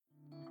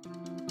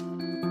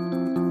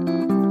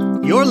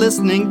You're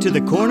listening to the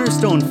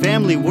Cornerstone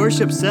Family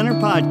Worship Center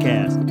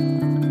podcast.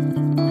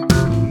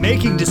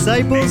 Making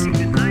disciples,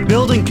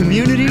 building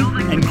community,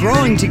 and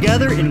growing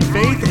together in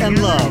faith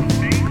and love.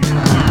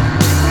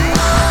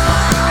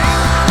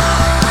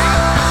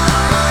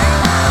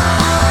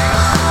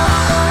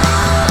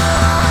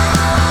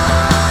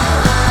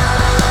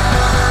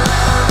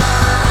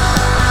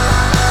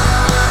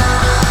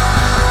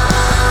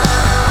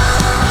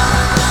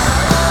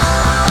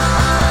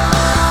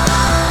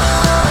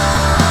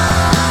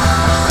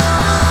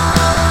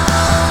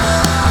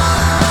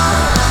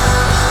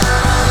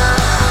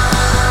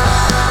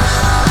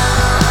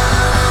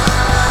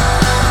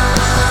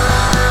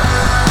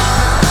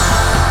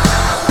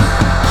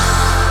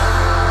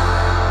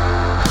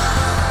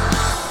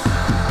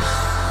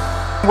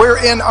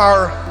 We're in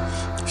our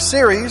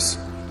series,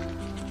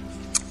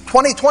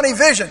 2020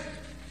 Vision.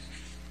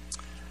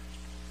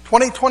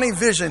 2020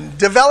 Vision,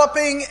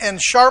 developing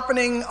and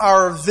sharpening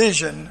our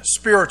vision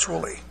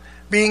spiritually.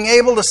 Being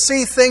able to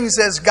see things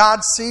as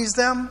God sees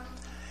them,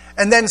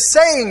 and then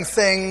saying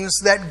things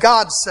that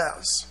God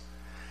says.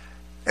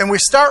 And we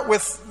start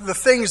with the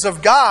things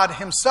of God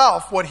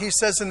Himself, what He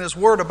says in His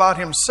Word about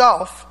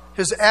Himself,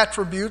 His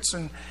attributes,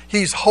 and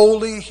He's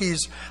holy,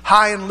 He's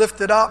high and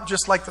lifted up,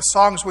 just like the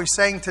songs we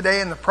sang today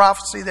and the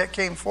prophecy that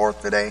came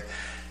forth today.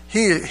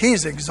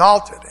 He's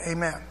exalted,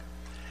 amen.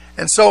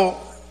 And so,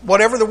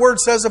 whatever the Word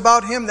says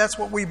about Him, that's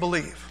what we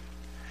believe.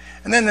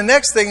 And then the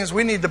next thing is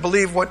we need to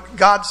believe what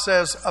God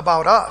says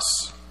about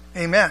us,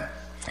 amen.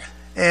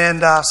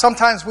 And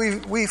sometimes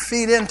we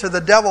feed into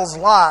the devil's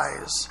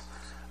lies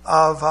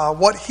of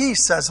what he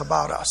says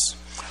about us,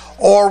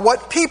 or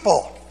what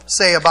people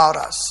say about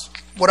us.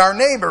 What our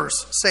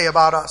neighbors say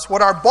about us,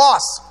 what our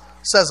boss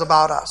says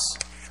about us,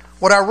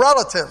 what our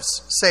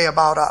relatives say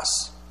about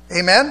us.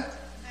 Amen? Amen.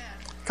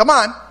 Come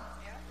on.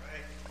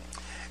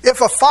 Yeah.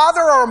 If a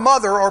father or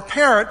mother or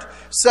parent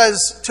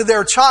says to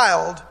their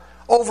child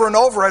over and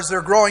over as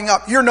they're growing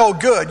up, "You're no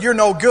good, you're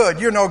no good,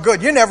 you're no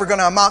good, you're never going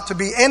to amount to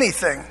be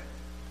anything,"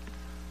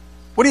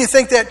 what do you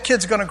think that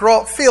kid's going to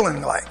grow up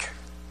feeling like?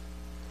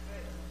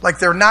 Like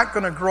they're not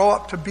going to grow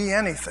up to be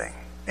anything.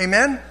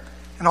 Amen?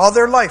 And all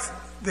their life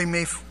they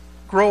may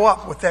grow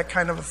up with that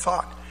kind of a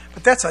thought.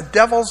 But that's a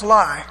devil's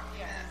lie.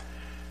 Yeah.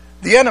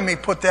 The enemy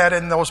put that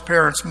in those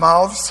parents'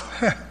 mouths.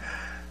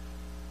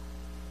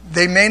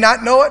 They may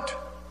not know it,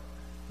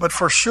 but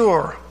for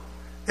sure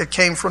it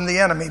came from the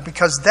enemy,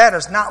 because that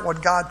is not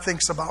what God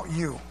thinks about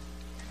you.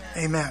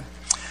 Amen.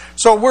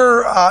 So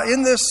we're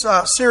in this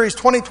series,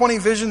 2020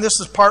 Vision. This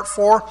is part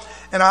 4.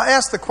 And I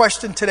asked the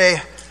question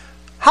today,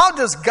 how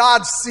does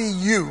God see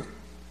you?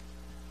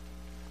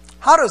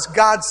 How does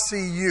God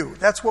see you?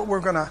 That's what we're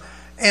going to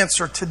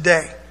answer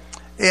today.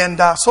 And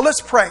so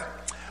let's pray.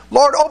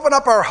 Lord, open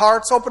up our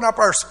hearts, open up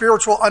our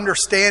spiritual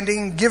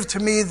understanding. Give to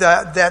me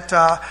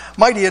that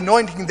mighty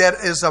anointing that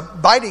is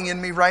abiding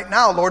in me right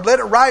now. Lord, let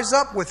it rise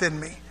up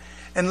within me.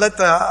 And let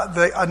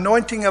the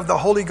anointing of the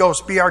Holy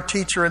Ghost be our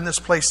teacher in this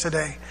place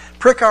today.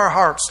 Prick our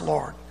hearts,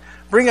 Lord.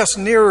 Bring us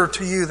nearer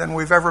to you than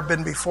we've ever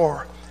been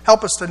before.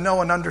 Help us to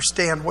know and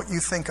understand what you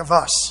think of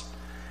us,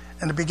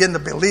 and to begin to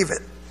believe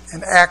it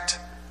and act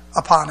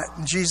upon it.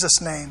 In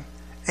Jesus' name,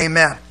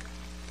 amen.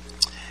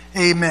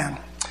 Amen.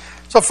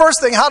 So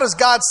first thing, how does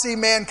God see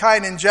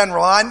mankind in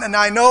general? And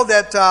I know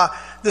that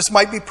this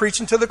might be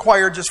preaching to the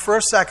choir just for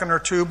a second or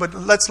two, but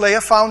let's lay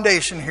a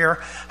foundation here.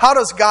 How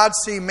does God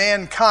see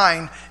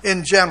mankind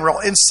in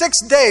general? In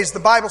 6 days, the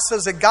Bible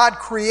says that God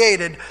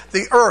created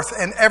the earth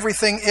and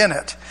everything in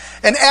it.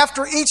 And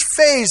after each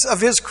phase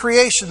of His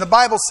creation, the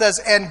Bible says,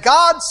 and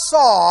God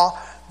saw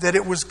that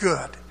it was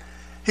good.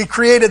 He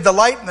created the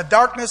light and the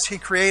darkness. He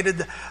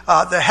created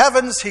the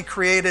heavens. He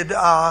created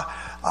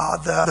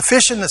the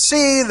fish in the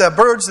sea, the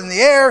birds in the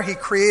air. He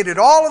created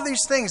all of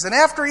these things. And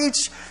after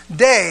each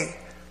day,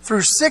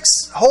 through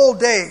 6 whole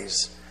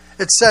days,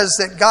 it says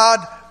that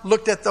God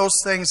looked at those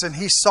things and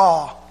He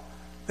saw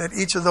that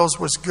each of those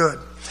was good.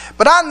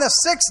 But on the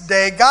 6th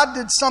day, God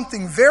did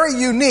something very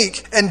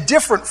unique and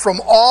different from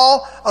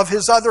all of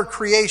His other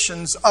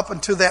creations up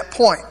until that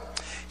point.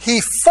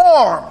 He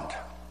formed,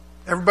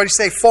 everybody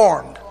say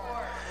formed.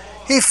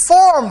 He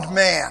formed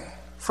man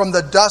from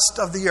the dust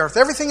of the earth.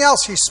 Everything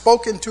else He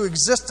spoke into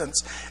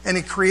existence, and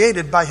He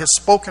created by His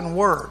spoken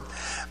word.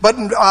 But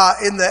on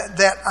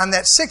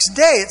that 6th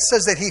day, it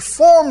says that He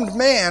formed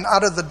man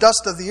out of the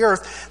dust of the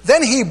earth.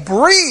 Then He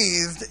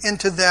breathed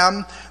into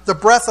them the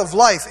breath of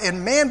life,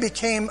 and man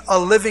became a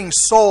living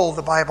soul,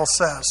 the Bible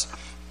says.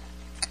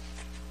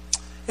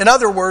 In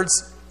other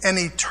words, an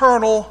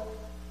eternal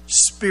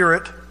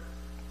spirit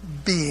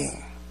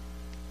being.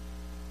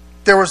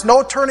 There was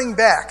no turning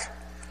back.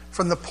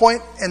 From the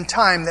point in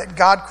time that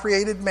God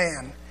created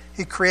man,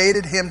 He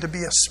created him to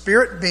be a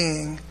spirit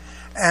being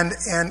and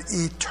an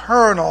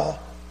eternal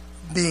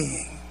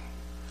being.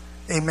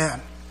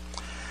 Amen.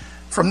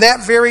 From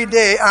that very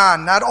day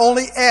on, not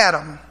only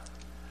Adam,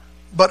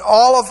 but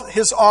all of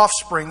his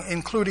offspring,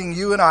 including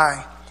you and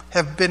I,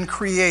 have been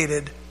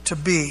created to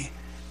be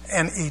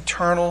an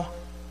eternal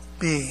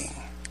being.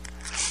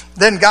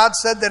 Then God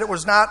said that it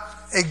was not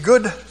a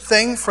good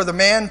thing for the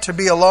man to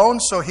be alone,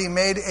 so he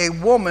made a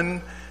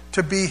woman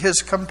to be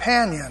his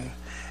companion.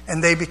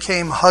 And they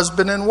became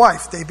husband and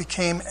wife. They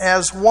became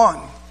as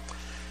one.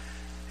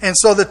 And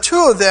so the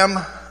two of them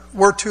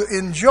were to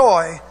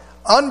enjoy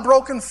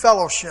unbroken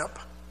fellowship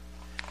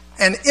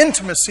and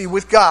intimacy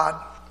with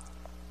God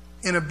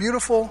in a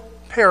beautiful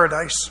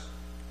paradise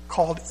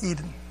called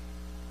Eden.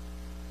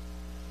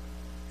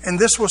 And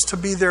this was to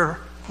be their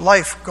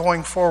life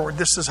going forward.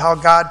 This is how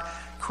God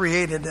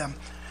created them.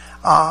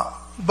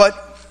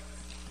 But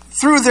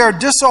through their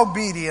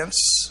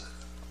disobedience,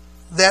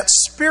 that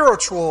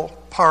spiritual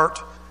part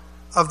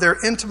of their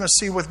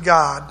intimacy with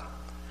God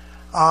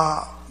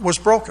was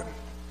broken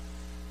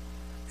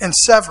and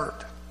severed.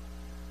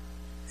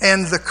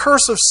 And the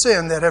curse of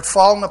sin that had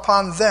fallen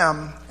upon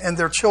them and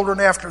their children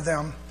after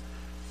them,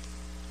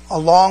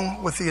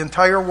 along with the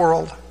entire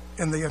world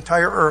and the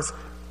entire earth,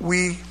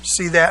 we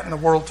see that in the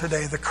world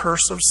today. The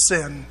curse of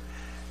sin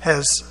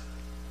has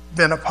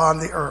been upon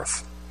the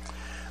earth.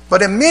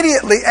 But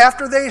immediately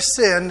after they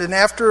sinned, and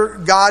after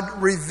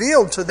God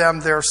revealed to them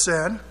their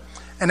sin,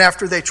 and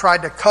after they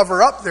tried to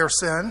cover up their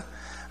sin,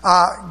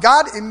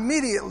 God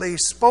immediately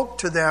spoke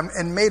to them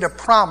and made a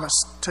promise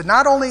to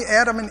not only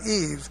Adam and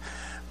Eve,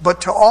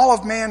 but to all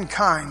of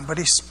mankind. But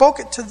he spoke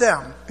it to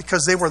them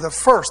because they were the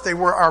first. They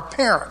were our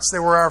parents. They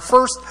were our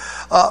first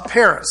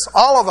parents.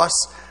 All of us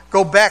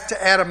go back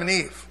to Adam and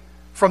Eve.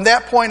 From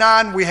that point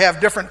on, we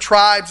have different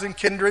tribes and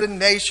kindred and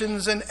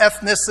nations and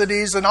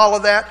ethnicities and all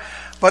of that.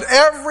 But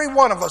every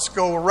one of us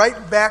go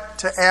right back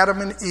to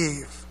Adam and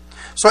Eve.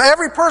 So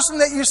every person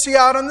that you see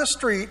out on the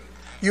street,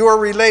 you are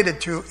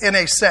related to in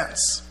a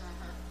sense.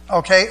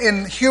 Okay?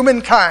 In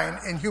humankind,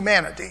 in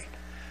humanity.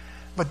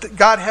 But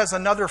God has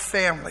another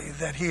family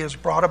that he has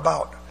brought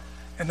about,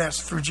 and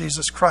that's through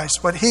Jesus Christ.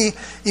 But he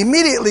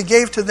immediately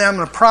gave to them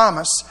a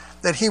promise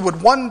that he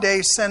would one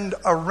day send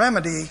a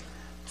remedy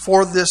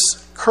for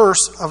this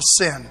curse of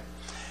sin.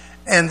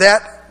 And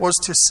that was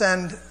to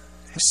send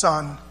his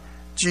Son,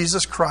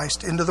 Jesus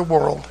Christ, into the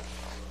world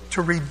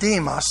to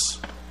redeem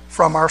us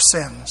from our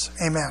sins.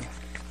 Amen.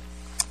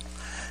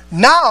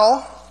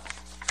 Now,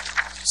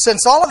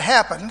 since all had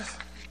happened,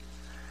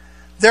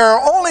 there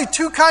are only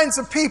two kinds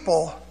of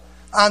people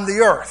on the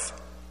earth.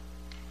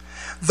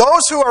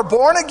 Those who are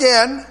born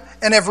again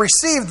and have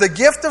received the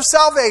gift of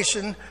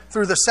salvation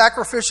through the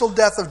sacrificial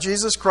death of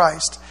Jesus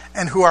Christ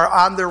and who are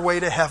on their way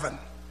to heaven.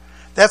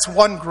 That's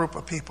one group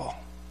of people.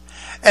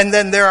 And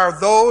then there are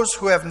those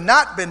who have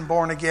not been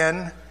born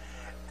again,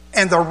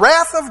 and the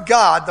wrath of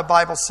God, the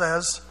Bible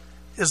says,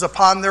 is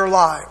upon their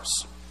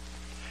lives.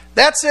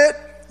 That's it.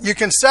 You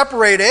can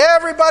separate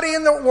everybody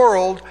in the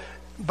world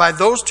by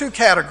those two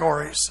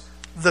categories: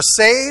 the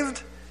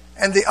saved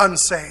and the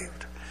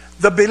unsaved,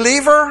 the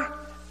believer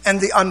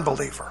and the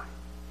unbeliever.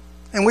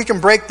 And we can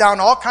break down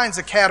all kinds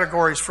of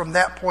categories from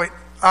that point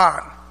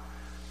on.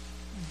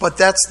 But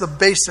that's the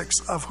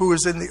basics of who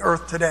is in the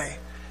earth today: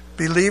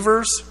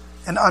 believers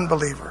and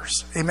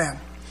unbelievers. Amen.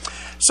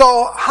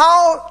 So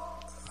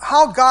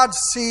how God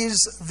sees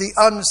the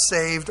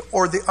unsaved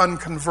or the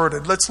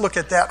unconverted. Let's look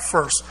at that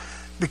first,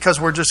 because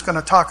we're just going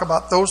to talk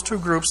about those two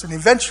groups and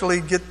eventually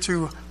get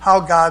to how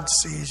God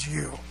sees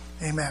you.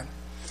 Amen.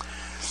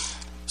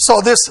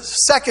 So this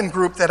second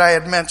group that I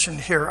had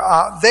mentioned here,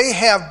 they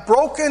have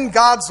broken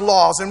God's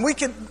laws. And we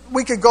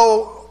could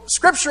go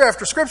scripture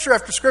after scripture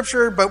after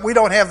scripture, but we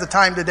don't have the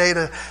time today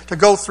to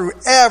go through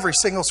every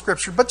single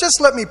scripture. But just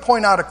let me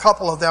point out a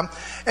couple of them.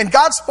 And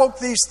God spoke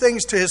these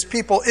things to his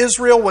people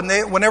Israel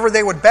whenever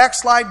they would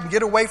backslide and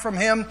get away from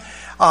him.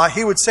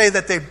 He would say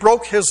that they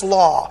broke his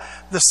law.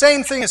 The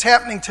same thing is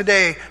happening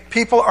today.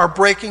 People are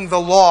breaking the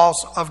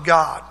laws of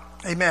God.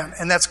 Amen.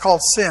 And that's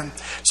called sin.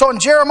 So in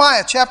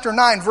Jeremiah chapter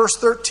 9, verse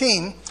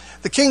 13,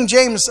 the King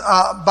James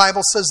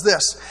Bible says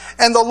this: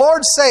 "And the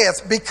Lord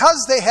saith,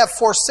 because they have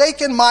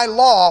forsaken my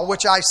law,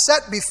 which I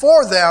set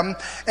before them,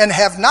 and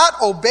have not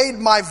obeyed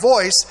my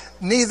voice,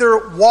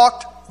 neither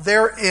walked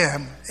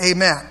therein."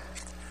 Amen.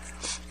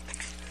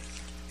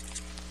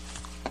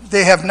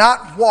 They have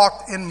not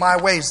walked in my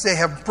ways. They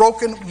have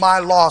broken my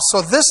law.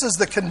 So this is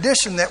the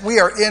condition that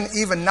we are in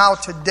even now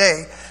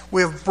today.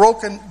 We have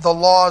broken the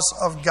laws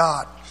of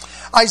God.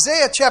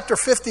 Isaiah chapter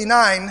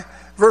 59,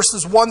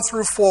 verses 1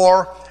 through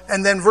 4,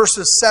 and then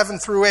verses 7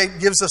 through 8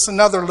 gives us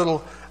another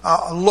little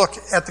look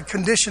at the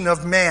condition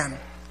of man.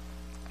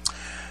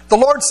 The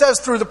Lord says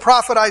through the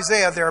prophet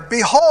Isaiah there,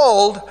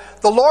 "Behold,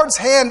 the Lord's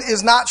hand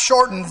is not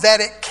shortened that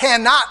it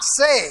cannot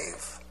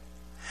save,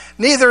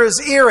 neither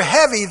is ear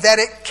heavy that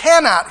it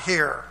cannot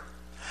hear.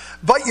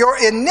 But your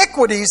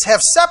iniquities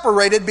have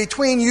separated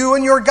between you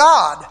and your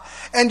God,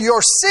 and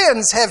your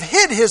sins have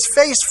hid his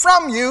face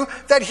from you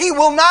that he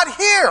will not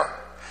hear.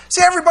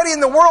 See, everybody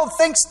in the world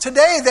thinks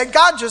today that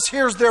God just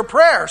hears their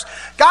prayers.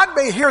 God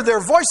may hear their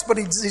voice, but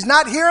He's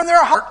not hearing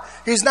their heart.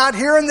 He's not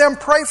hearing them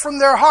pray from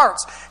their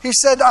hearts. He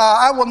said,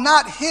 I will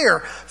not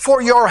hear,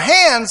 for your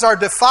hands are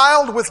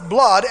defiled with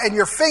blood and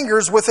your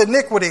fingers with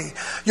iniquity.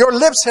 Your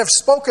lips have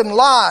spoken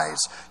lies.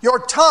 Your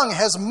tongue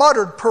has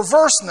muttered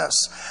perverseness.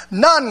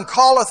 None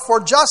calleth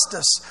for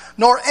justice,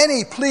 nor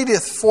any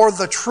pleadeth for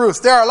the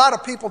truth. There are a lot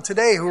of people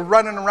today who are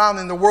running around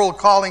in the world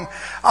calling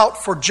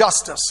out for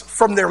justice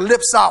from their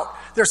lips out.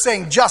 They're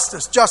saying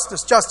justice,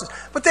 justice, justice.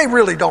 But they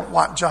really don't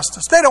want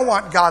justice. They don't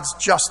want God's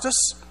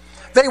justice.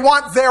 They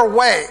want their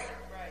way.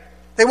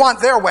 They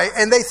want their way,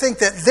 and they think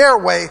that their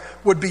way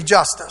would be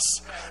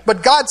justice.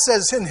 But God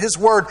says in His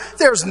Word,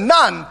 there's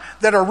none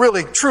that are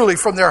really, truly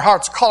from their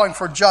hearts calling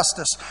for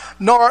justice,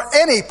 nor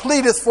any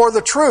pleadeth for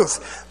the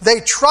truth.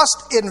 They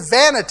trust in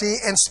vanity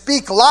and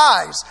speak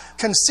lies,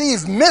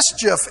 conceive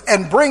mischief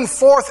and bring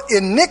forth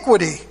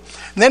iniquity.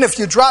 And then if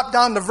you drop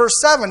down to verse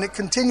 7, it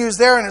continues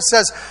there and it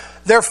says,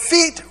 their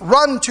feet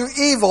run to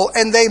evil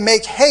and they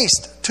make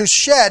haste to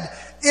shed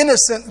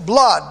innocent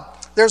blood.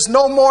 There's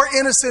no more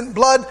innocent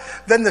blood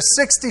than the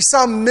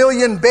 60-some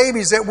million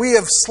babies that we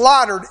have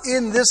slaughtered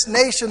in this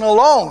nation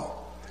alone.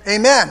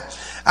 Amen.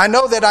 I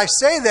know that I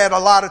say that a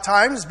lot of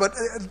times, but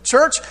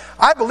church,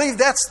 I believe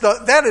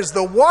that is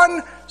the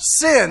one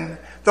sin,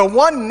 the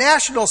one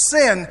national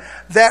sin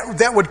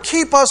that would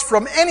keep us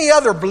from any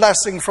other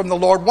blessing from the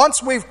Lord.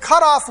 Once we've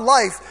cut off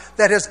life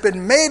that has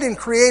been made and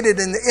created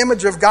in the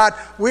image of God,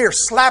 we are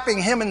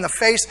slapping Him in the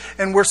face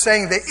and we're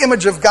saying the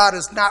image of God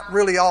is not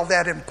really all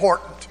that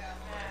important.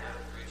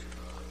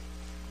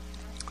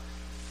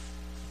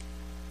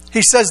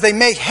 He says they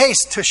make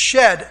haste to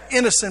shed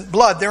innocent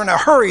blood. They're in a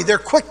hurry. They're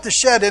quick to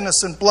shed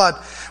innocent blood.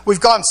 We've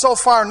gone so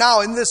far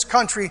now in this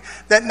country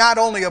that not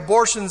only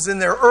abortions in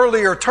their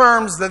earlier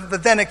terms,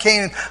 but then it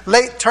came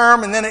late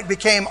term, and then it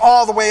became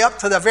all the way up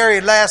to the very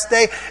last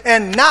day.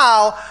 And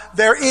now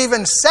they're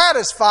even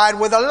satisfied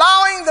with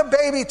allowing the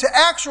baby to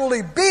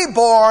actually be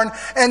born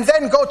and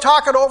then go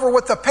talk it over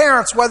with the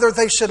parents whether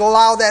they should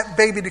allow that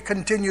baby to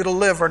continue to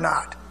live or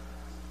not.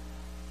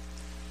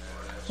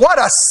 What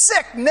a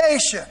sick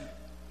nation.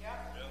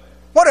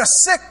 What a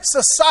sick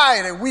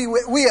society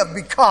we have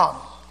become.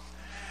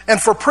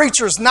 And for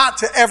preachers not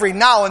to every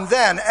now and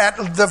then, at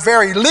the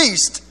very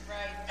least,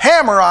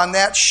 hammer on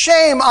that,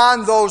 shame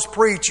on those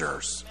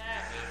preachers.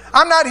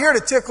 I'm not here to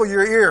tickle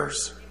your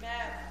ears.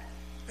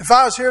 If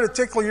I was here to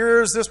tickle your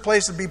ears, this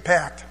place would be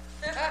packed.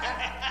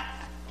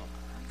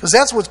 Because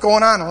that's what's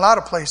going on in a lot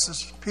of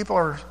places. People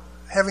are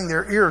having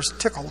their ears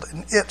tickled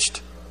and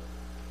itched.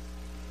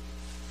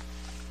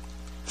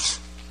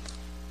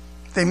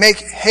 They make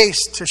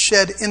haste to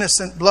shed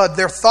innocent blood.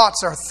 Their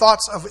thoughts are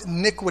thoughts of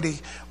iniquity.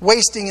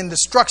 Wasting and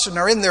destruction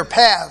are in their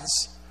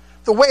paths.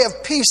 The way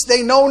of peace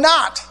they know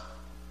not,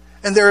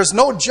 and there is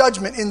no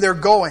judgment in their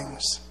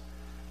goings.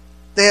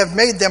 They have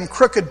made them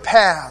crooked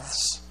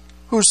paths.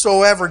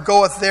 Whosoever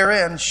goeth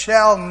therein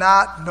shall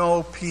not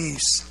know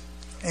peace.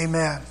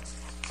 Amen.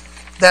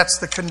 That's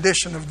the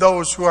condition of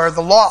those who are the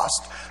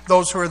lost,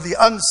 those who are the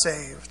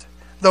unsaved,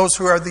 those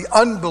who are the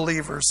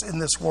unbelievers in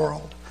this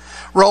world.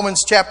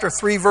 Romans chapter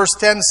 3 verse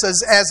 10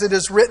 says, as it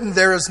is written,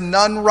 there is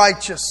none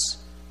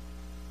righteous.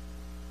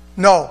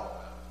 No,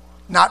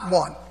 not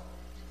one.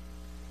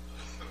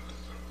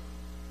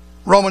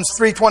 Romans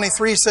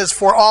 3:23 says,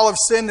 for all have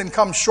sinned and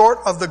come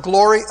short of the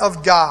glory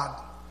of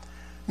God.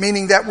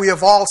 Meaning that we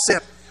have all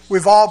sinned.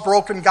 We've all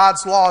broken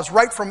God's laws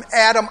right from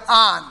Adam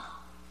on.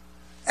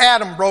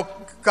 Adam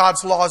broke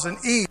God's laws, and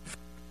Eve,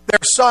 their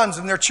sons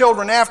and their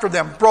children after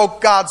them,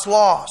 broke God's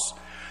laws.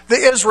 The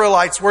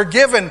Israelites were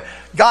given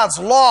God's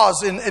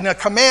laws in a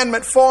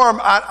commandment form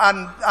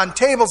on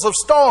tables of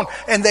stone,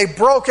 and they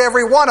broke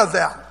every one of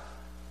them.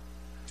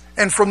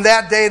 And from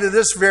that day to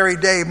this very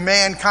day,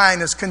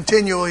 mankind is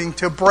continuing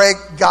to break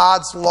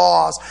God's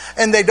laws.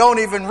 And they don't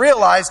even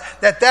realize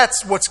that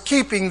that's what's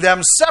keeping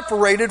them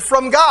separated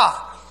from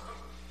God.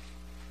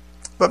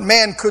 But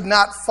man could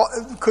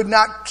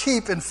not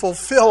keep and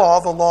fulfill all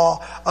the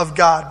law of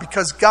God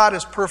because God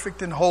is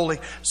perfect and holy.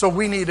 So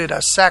we needed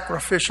a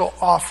sacrificial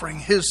offering,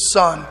 His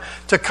Son,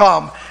 to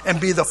come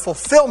and be the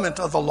fulfillment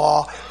of the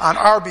law on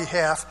our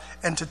behalf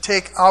and to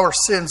take our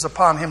sins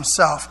upon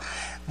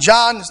Himself.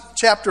 John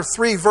chapter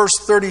 3, verse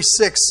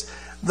 36,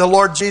 the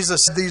Lord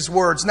Jesus said these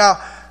words.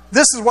 Now,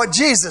 this is what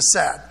Jesus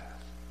said.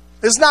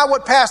 It's not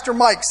what Pastor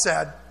Mike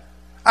said.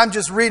 I'm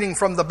just reading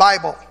from the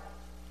Bible.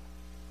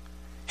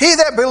 He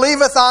that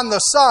believeth on the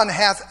Son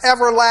hath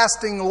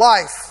everlasting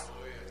life.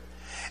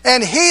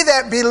 And he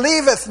that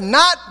believeth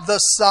not the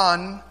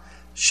Son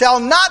shall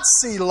not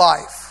see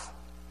life,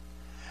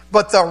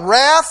 but the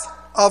wrath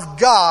of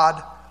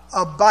God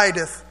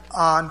abideth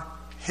on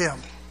him.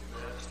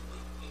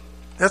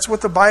 That's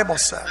what the Bible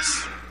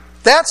says.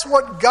 That's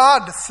what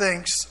God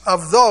thinks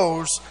of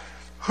those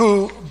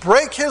who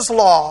break His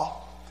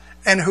law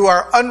and who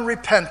are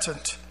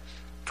unrepentant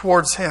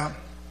towards Him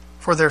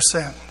for their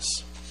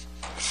sins.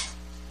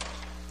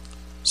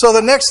 So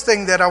the next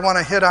thing that I want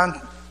to hit on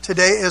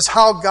today is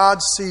how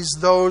God sees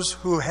those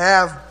who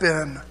have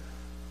been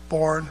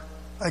born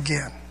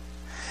again.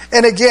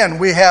 And again,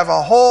 we have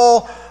a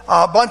whole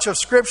bunch of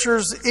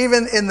scriptures,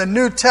 even in the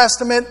New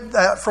Testament,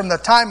 from the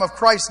time of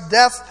Christ's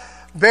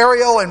death,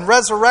 burial, and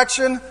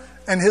resurrection,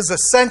 and his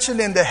ascension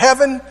into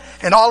heaven,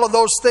 and all of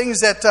those things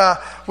that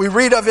we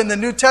read of in the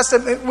New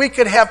Testament. We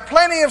could have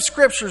plenty of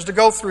scriptures to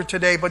go through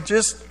today, but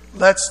just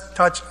let's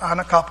touch on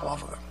a couple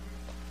of them.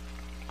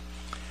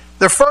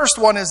 The first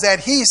one is that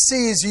he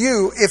sees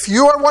you. If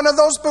you are one of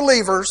those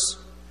believers,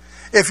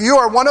 if you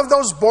are one of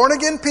those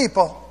born-again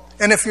people,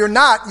 and if you're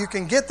not, you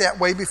can get that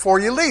way before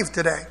you leave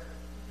today.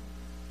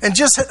 And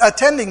just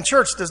attending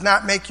church does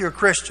not make you a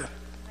Christian.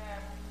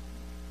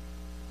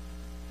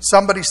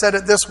 Somebody said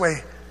it this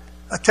way: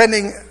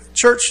 attending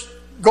church,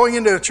 going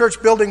into a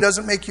church building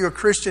doesn't make you a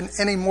Christian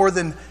any more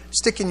than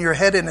sticking your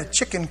head in a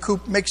chicken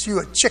coop makes you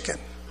a chicken.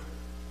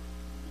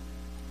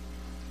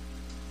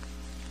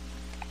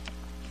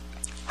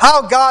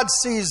 How God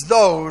sees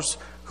those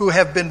who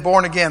have been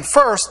born again.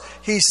 First,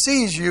 he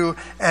sees you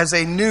as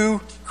a new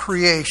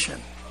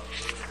creation.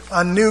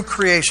 A new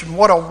creation.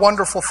 What a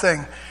wonderful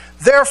thing.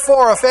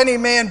 Therefore, if any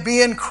man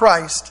be in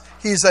Christ,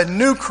 he's a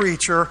new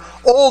creature.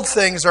 Old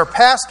things are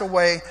passed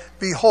away.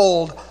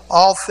 Behold,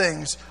 all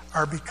things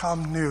are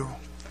become new.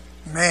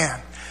 Man,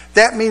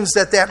 that means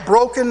that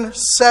broken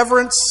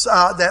severance,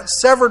 that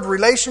severed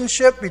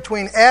relationship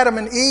between Adam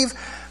and Eve,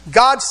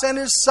 God sent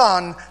his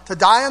Son to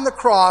die on the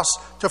cross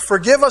to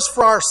forgive us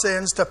for our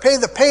sins, to pay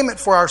the payment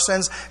for our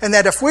sins, and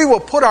that if we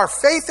will put our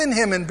faith in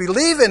him and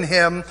believe in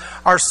him,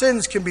 our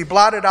sins can be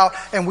blotted out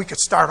and we could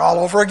start all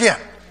over again.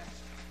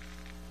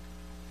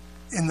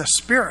 In the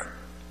Spirit.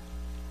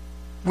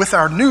 With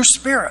our new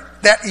spirit.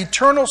 That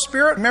eternal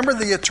spirit. Remember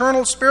the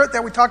eternal spirit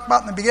that we talked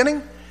about in the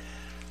beginning?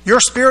 Your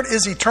spirit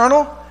is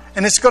eternal.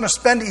 And it's going to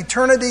spend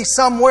eternity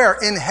somewhere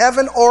in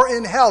heaven or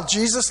in hell.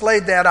 Jesus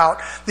laid that out.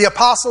 The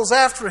apostles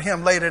after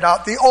him laid it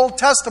out. The Old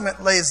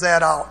Testament lays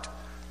that out.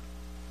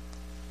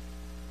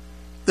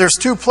 There's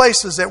two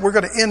places that we're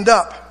going to end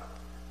up.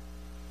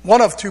 One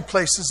of two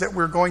places that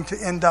we're going to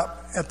end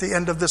up at the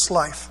end of this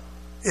life.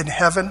 In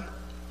heaven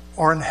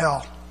or in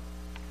hell.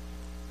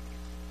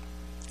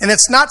 And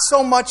it's not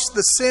so much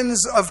the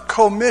sins of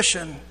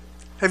commission.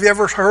 Have you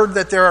ever heard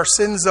that there are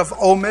sins of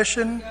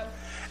omission?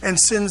 And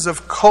sins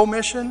of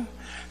commission.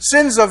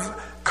 Sins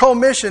of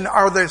commission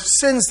are the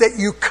sins that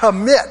you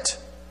commit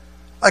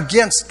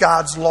against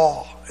God's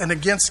law and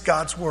against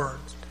God's word.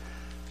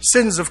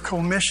 Sins of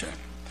commission.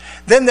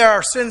 Then there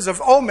are sins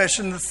of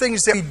omission, the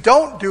things that we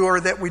don't do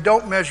or that we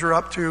don't measure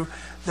up to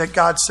that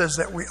God says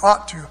that we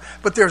ought to.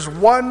 But there's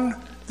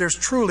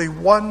truly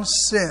one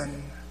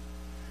sin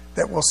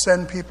that will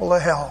send people to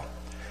hell.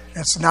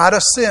 It's not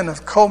a sin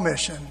of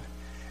commission.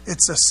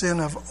 It's a sin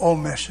of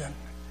omission.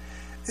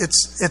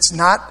 It's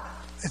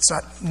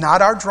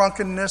not our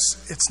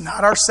drunkenness. It's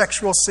not our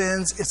sexual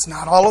sins. It's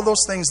not all of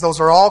those things.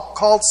 Those are all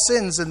called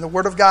sins in the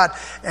Word of God.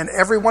 And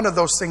every one of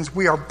those things,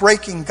 we are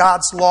breaking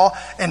God's law,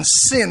 and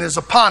sin is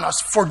upon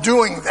us for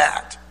doing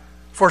that,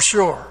 for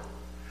sure.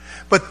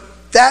 But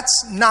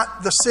that's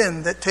not the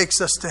sin that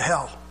takes us to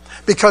hell.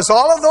 Because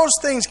all of those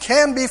things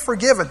can be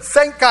forgiven.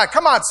 Thank God.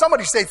 Come on,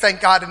 somebody say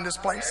thank God in this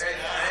place.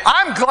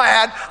 I'm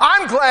glad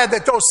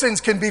that those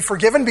sins can be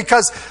forgiven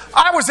because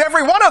I was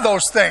every one of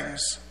those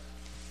things.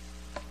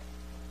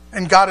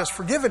 And God has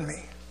forgiven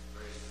me.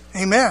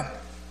 Amen.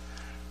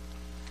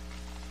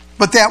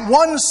 But that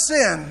one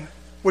sin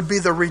would be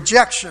the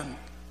rejection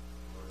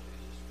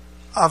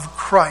of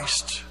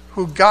Christ,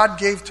 who God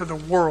gave to the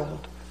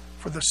world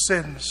for the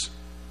sins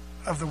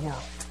of the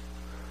world.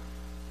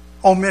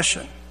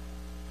 Omission.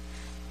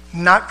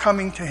 Not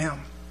coming to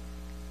him.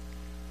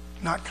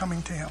 Not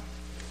coming to him.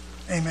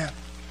 Amen.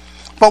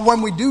 But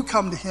when we do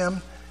come to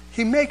him,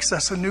 he makes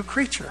us a new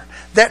creature.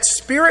 That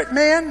spirit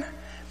man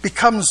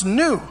becomes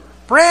new.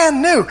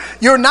 Brand new.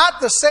 You're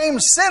not the same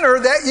sinner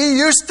that you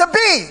used to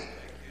be.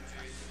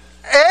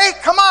 Hey,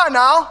 come on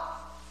now.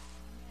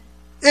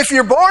 If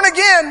you're born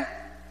again,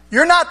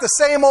 you're not the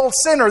same old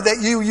sinner that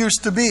you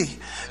used to be.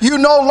 You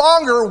no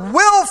longer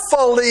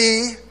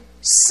willfully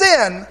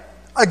sin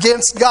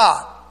against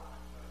God.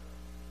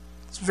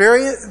 It's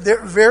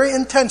very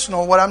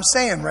intentional what I'm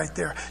saying right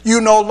there. You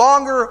no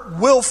longer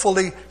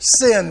willfully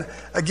sin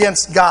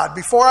against God.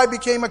 Before I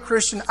became a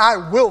Christian,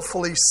 I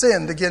willfully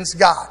sinned against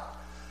God.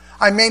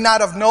 I may not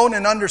have known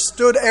and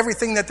understood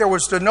everything that there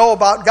was to know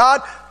about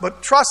God,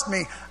 but trust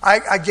me,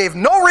 I gave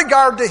no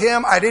regard to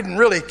him. I didn't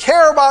really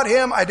care about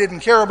him. I didn't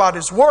care about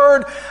his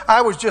word.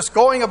 I was just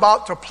going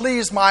about to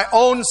please my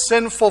own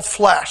sinful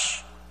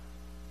flesh.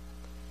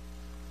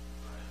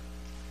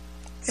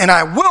 And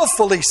I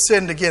willfully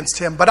sinned against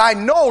him. But I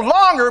no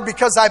longer,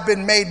 because I've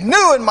been made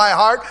new in my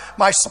heart,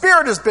 my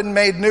spirit has been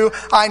made new,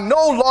 I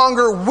no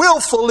longer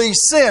willfully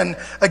sin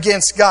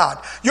against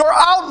God. Your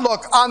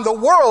outlook on the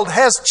world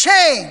has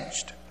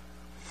changed.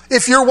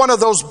 If you're one of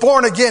those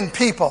born-again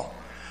people,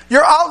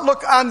 your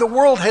outlook on the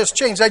world has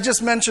changed. I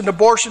just mentioned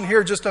abortion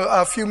here just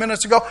a few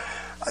minutes ago.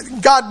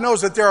 God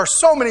knows that there are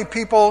so many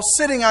people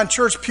sitting on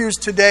church pews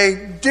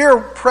today, dear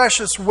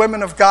precious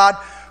women of God,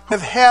 who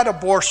have had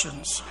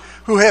abortions,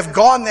 who have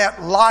gone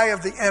that lie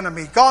of the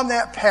enemy, gone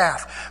that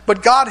path.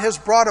 But God has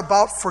brought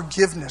about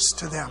forgiveness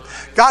to them.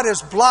 God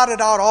has blotted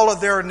out all of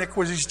their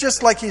iniquities,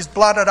 just like He's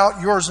blotted out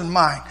yours and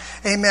mine.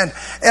 Amen.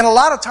 And a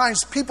lot of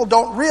times people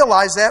don't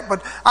realize that,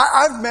 but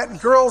I've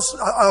met girls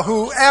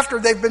who, after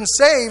they've been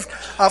saved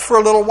for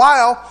a little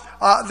while,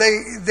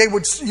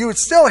 you would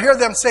still hear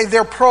them say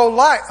they're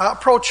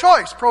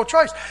pro-choice,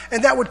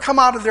 and that would come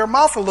out of their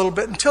mouth a little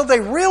bit until they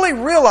really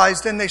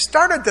realized and they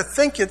started to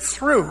think it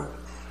through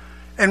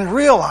and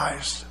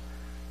realized,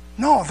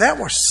 no, that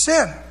was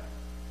sin.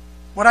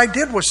 What I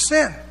did was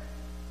sin.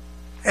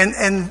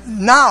 And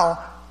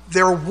now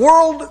their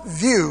world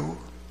view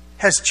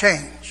has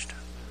changed.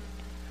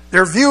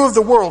 Their view of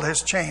the world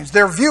has changed.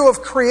 Their view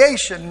of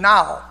creation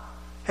now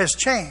has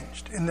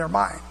changed in their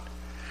mind.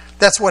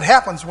 That's what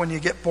happens when you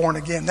get born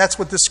again. That's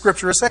what the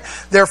scripture is saying.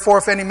 Therefore,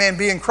 if any man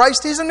be in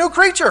Christ, he's a new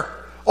creature.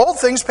 Old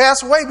things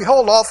pass away.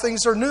 Behold, all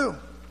things are new.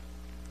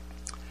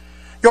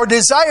 Your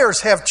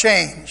desires have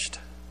changed.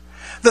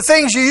 The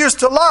things you used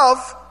to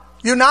love,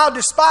 you now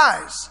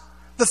despise.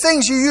 The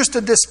things you used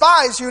to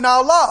despise, you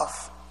now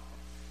love.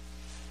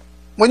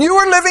 When you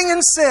were living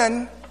in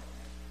sin,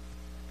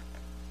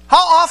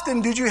 how often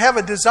did you have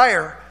a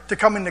desire to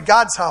come into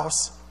God's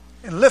house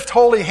and lift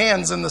holy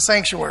hands in the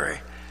sanctuary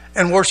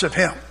and worship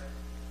Him?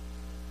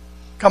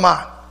 Come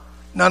on.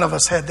 None of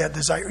us had that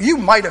desire. You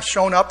might have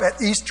shown up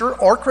at Easter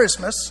or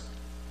Christmas,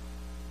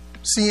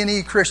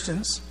 C&E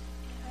Christians,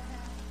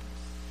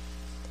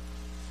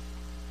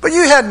 but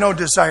you had no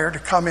desire to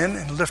come in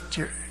and lift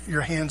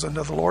your hands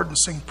unto the Lord and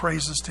sing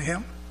praises to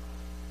Him.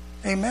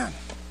 Amen.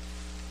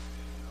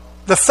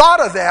 The thought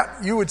of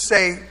that, you would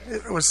say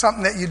it was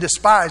something that you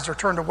despised or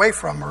turned away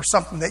from, or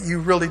something that you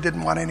really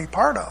didn't want any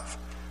part of.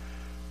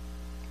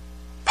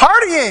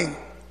 Partying.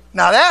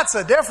 Now that's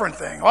a different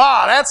thing.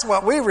 Wow, that's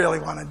what we really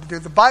wanted to do.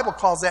 The Bible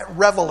calls that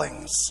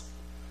revelings,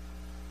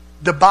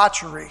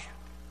 debauchery,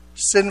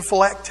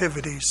 sinful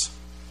activities.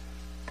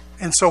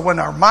 And so when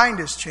our mind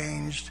is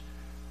changed,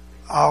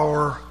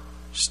 our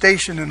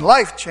station in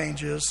life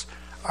changes,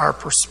 our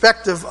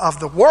perspective of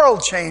the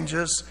world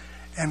changes,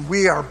 and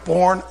we are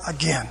born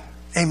again.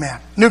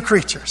 Amen. New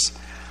creatures.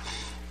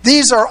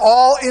 These are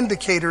all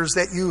indicators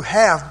that you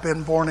have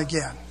been born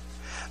again.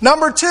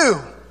 Number 2,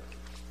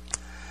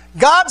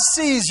 God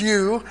sees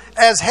you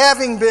as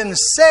having been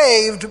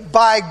saved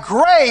by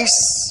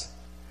grace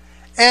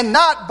and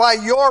not by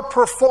your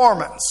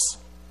performance.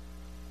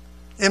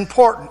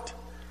 Important.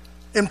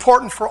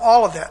 Important for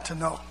all of that to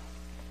know.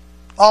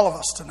 All of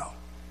us to know.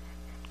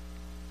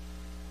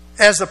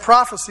 As the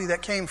prophecy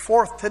that came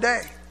forth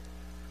today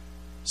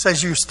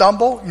says, you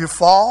stumble, you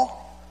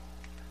fall,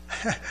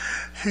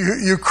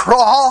 you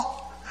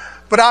crawl,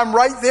 but I'm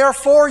right there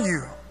for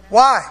you.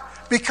 Why?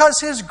 Because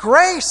His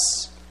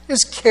grace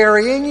is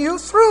carrying you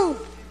through.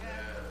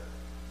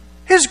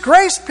 His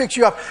grace picks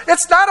you up.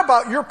 It's not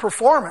about your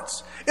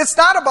performance. It's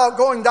not about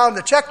going down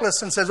the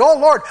checklist and says, oh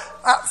Lord,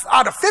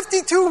 out of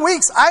 52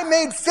 weeks, I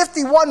made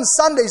 51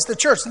 Sundays to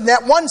church. And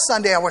that one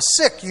Sunday I was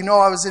sick. You know,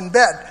 I was in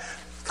bed.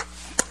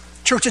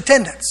 Church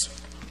attendance.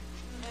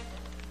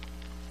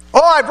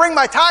 Oh, I bring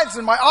my tithes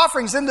and my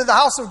offerings into the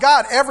house of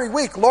God every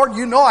week. Lord,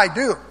 you know I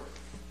do.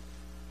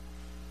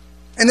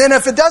 And then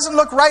if it doesn't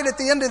look right at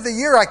the end of the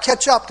year, I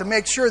catch up to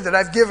make sure that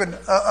I've given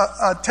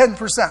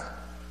 10%.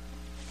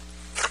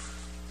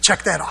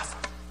 Check that off.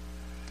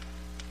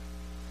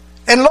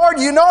 And Lord,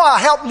 you know I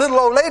help little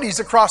old ladies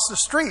across the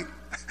street.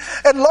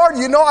 And Lord,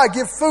 you know I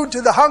give food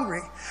to the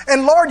hungry.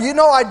 And Lord, you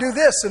know I do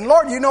this. And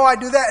Lord, you know I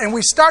do that. And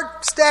we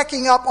start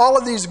stacking up all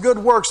of these good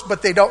works,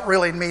 but they don't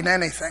really mean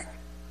anything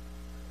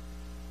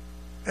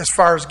as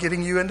far as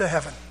getting you into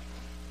heaven.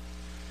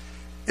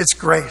 It's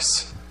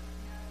grace.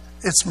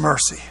 It's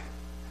mercy.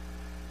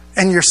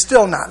 And you're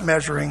still not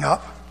measuring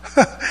up.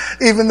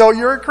 Even though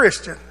you're a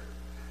Christian,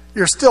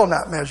 you're still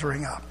not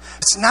measuring up.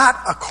 It's not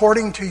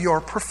according to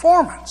your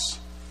performance.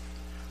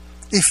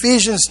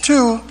 Ephesians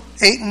 2,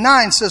 8 and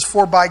 9 says,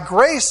 for by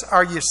grace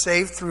are you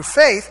saved through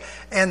faith,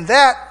 and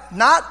that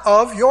not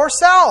of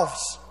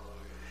yourselves.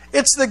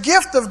 It's the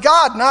gift of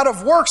God, not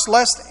of works,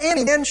 lest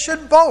any man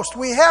should boast.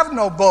 We have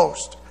no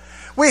boast.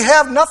 We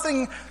have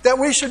nothing that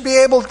we should be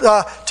able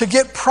to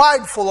get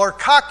prideful or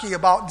cocky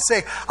about and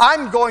say,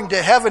 I'm going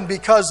to heaven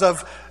because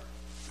of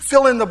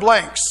fill in the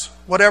blanks,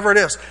 whatever it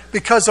is,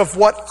 because of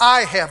what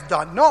I have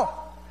done. No,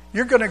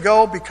 you're going to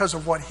go because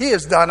of what He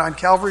has done on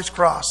Calvary's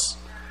cross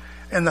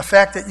and the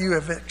fact that you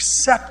have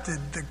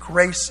accepted the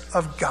grace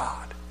of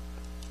God.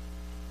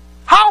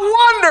 How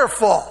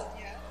wonderful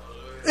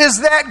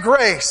is that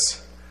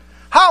grace?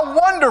 How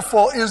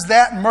wonderful is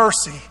that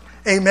mercy?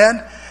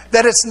 Amen.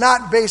 That it's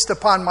not based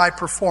upon my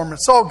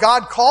performance. So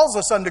God calls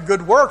us unto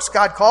good works.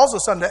 God calls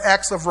us unto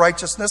acts of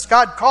righteousness.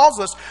 God calls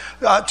us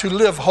to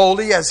live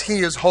holy as He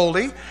is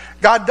holy.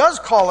 God does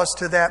call us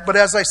to that. But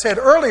as I said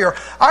earlier,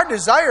 our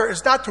desire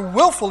is not to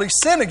willfully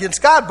sin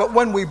against God. But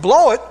when we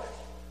blow it,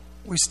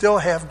 we still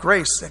have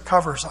grace that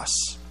covers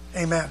us.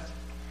 Amen.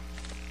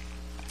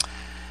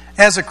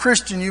 As a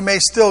Christian, you may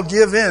still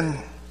give in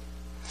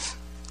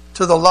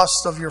to the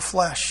lusts of your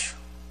flesh.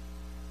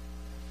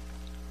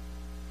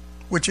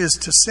 which is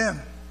to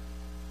sin.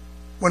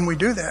 When we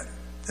do that,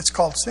 it's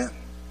called sin.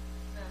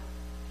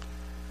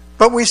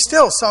 But we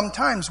still,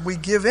 sometimes, we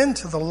give in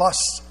to the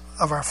lusts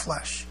of our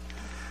flesh.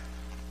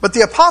 But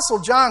the Apostle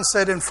John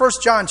said in 1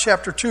 John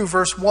chapter 2,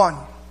 verse 1,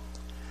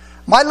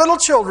 "My little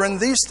children,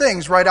 these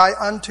things write I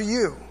unto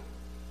you,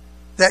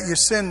 that you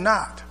sin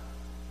not."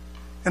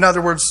 In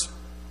other words,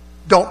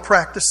 don't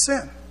practice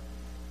sin.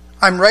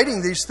 I'm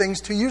writing these things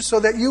to you so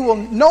that you will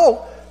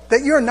know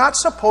that you're not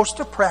supposed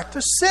to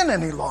practice sin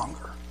any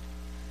longer.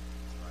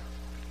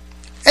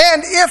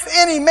 "And if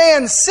any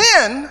man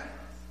sin,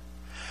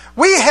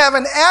 we have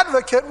an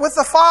advocate with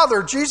the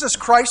Father, Jesus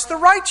Christ the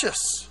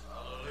righteous."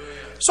 Hallelujah.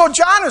 So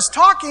John is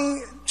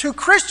talking to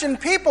Christian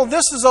people.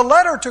 This is a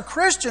letter to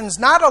Christians,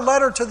 not a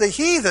letter to the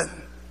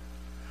heathen.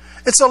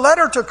 It's a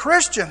letter to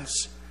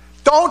Christians.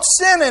 Don't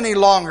sin any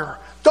longer.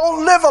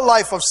 Don't live a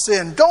life of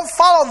sin. Don't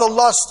follow the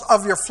lusts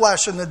of your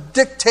flesh and the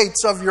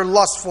dictates of your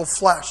lustful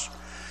flesh.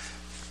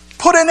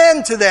 Put an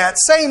end to that.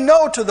 Say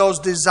no to those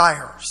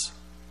desires.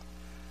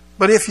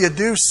 But if you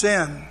do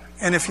sin,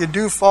 and if you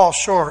do fall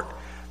short,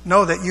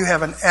 know that you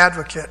have an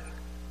advocate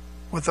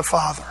with the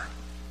Father,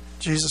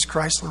 Jesus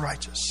Christ the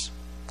righteous.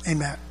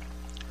 Amen.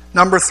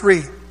 Number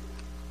 3,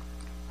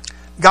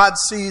 God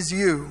sees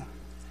you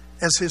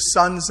as His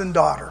sons and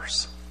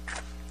daughters.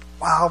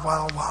 Wow,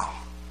 wow, wow.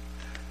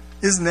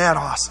 Isn't that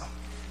awesome?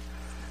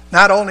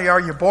 Not only are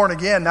you born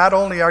again, not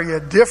only are you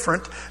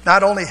different,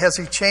 not only has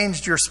He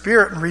changed your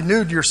spirit and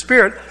renewed your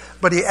spirit,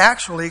 but He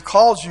actually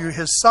calls you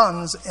His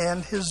sons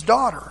and His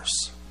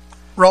daughters.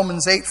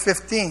 Romans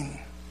 8:15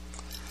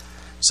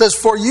 says,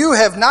 "For you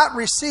have not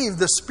received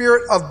the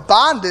spirit of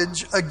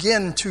bondage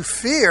again to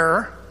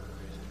fear,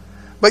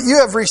 but you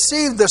have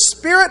received the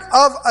spirit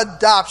of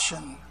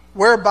adoption,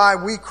 whereby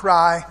we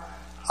cry,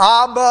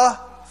 Abba,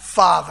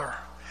 Father."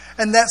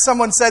 And that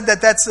someone said that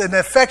that's an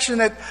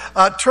affectionate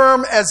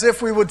term, as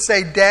if we would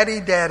say daddy,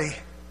 daddy,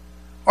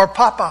 or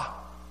papa,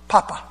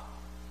 papa.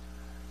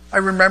 I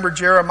remember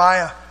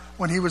Jeremiah,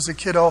 when he was a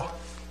kiddo,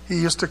 he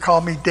used to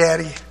call me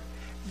daddy.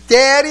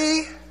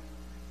 Daddy,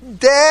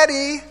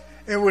 daddy.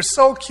 It was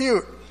so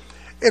cute.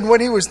 And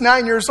when he was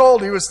 9 years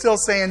old, he was still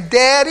saying,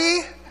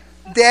 "Daddy,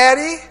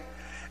 daddy."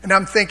 And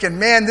I'm thinking,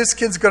 man, this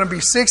kid's going to be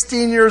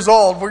 16 years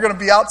old. We're going to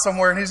be out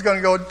somewhere and he's going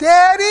to go,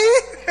 "Daddy."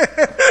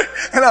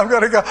 And I'm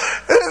going to go,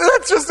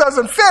 that just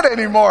doesn't fit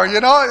anymore. You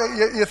know,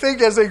 you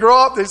think as they grow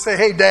up, they say,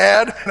 "Hey,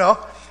 Dad," you know.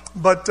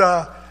 But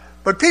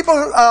people,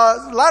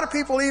 a lot of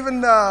people,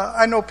 even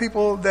I know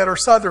people that are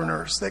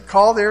Southerners that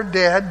call their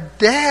dad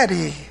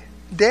Daddy,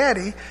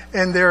 Daddy,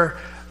 and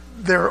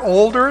they're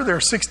older.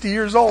 They're 60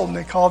 years old, and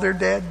they call their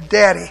dad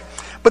Daddy.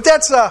 But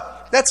that's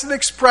an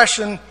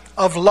expression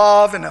of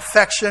love and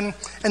affection,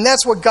 and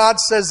that's what God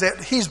says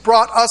that He's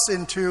brought us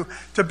into,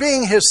 to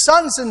being His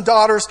sons and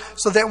daughters,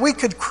 so that we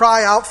could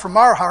cry out from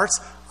our hearts,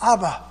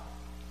 "Abba,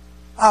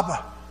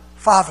 Abba,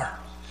 Father,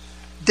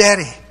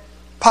 Daddy,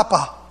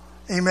 Papa."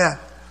 Amen.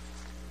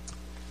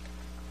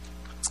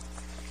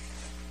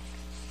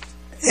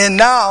 And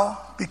now,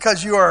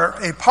 because you are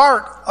a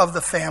part of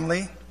the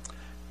family,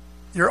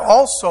 you're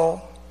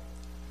also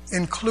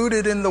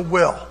included in the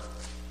will.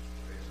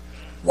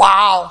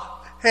 Wow.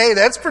 Hey,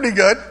 that's pretty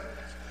good.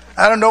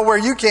 I don't know where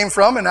you came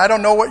from, and I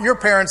don't know what your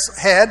parents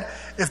had,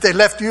 if they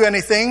left you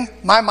anything.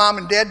 My mom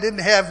and dad didn't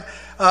have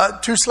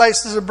 2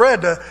 slices of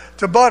bread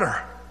to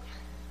butter.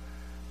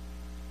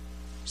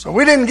 So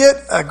we didn't get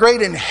a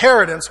great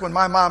inheritance when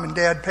my mom and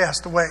dad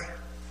passed away.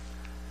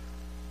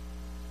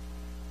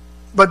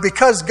 But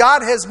because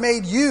God has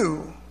made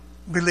you,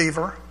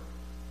 believer,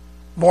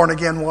 born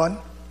again one,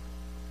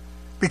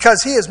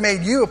 because He has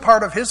made you a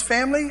part of His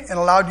family and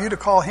allowed you to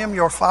call Him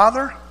your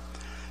Father,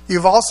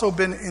 you've also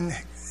been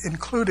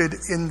included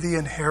in the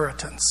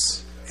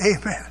inheritance.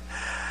 Amen.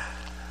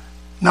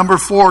 Number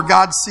 4,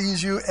 God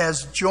sees you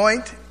as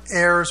joint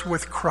heirs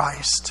with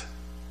Christ.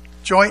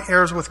 Joint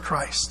heirs with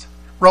Christ.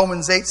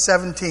 Romans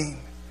 8:17.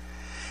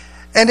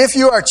 "And if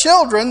you are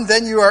children,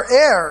 then you are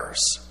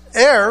heirs,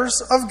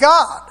 heirs of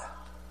God,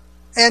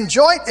 and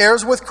joint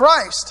heirs with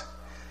Christ.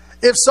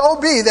 If so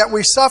be that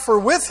we suffer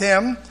with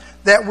Him,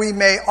 that we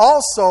may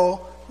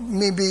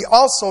be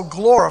also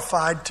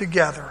glorified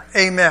together."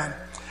 Amen.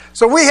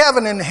 So we have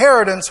an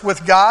inheritance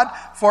with God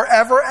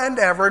forever and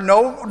ever.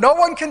 No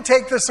one can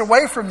take this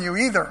away from you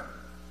either.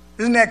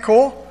 Isn't that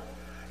cool?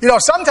 You know,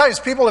 sometimes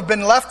people have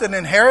been left an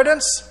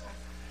inheritance,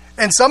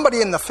 and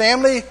somebody in the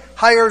family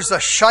hires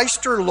a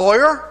shyster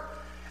lawyer,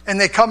 and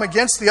they come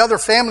against the other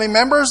family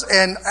members.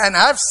 And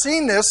I've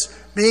seen this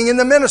being in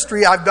the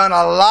ministry. I've done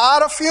a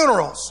lot of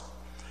funerals.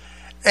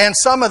 And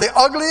some of the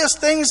ugliest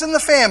things in the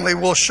family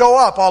will show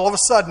up all of a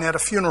sudden at a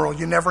funeral.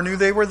 You never knew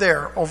they were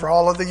there over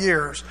all of the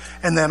years.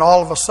 And then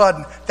all of a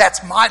sudden,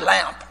 "That's my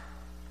lamp.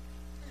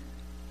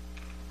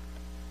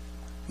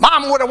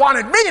 Mom would have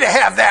wanted me to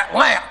have that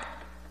lamp."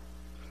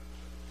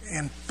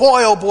 And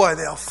boy, oh boy,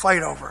 they'll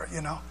fight over it,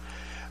 you know.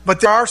 But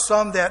there are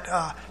some that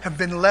have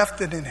been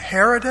left an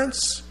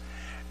inheritance,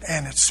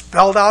 and it's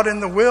spelled out in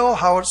the will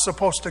how it's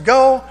supposed to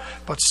go,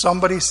 but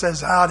somebody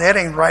says, "that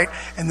ain't right,"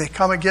 and they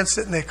come against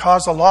it and they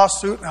cause a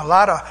lawsuit, and a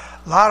lot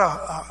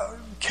of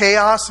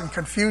chaos and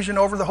confusion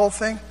over the whole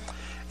thing,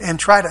 and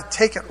try to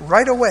take it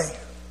right away.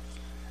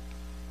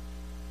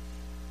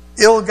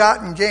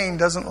 Ill-gotten gain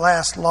doesn't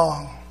last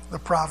long, the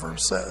proverb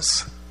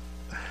says.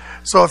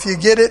 So if you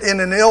get it in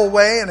an ill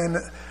way and in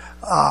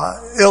an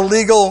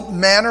illegal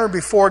manner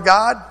before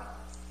God,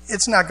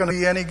 it's not going to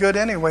be any good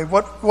anyway.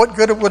 What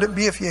good would it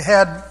be if you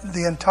had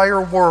the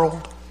entire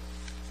world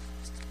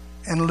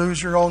and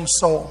lose your own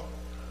soul?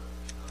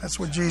 That's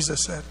what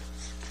Jesus said.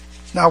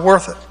 Not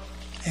worth it.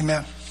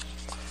 Amen.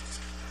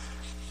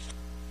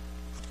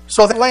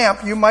 So the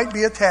lamp you might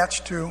be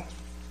attached to,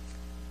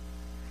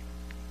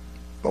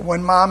 but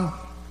when mom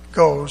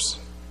goes,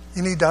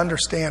 you need to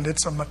understand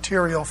it's a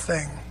material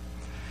thing.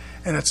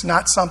 And it's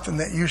not something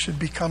that you should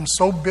become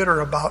so bitter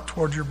about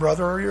toward your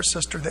brother or your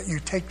sister that you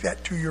take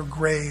that to your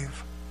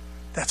grave.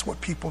 That's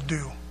what people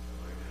do.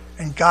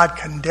 And God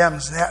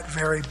condemns that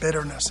very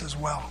bitterness as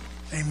well.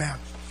 Amen.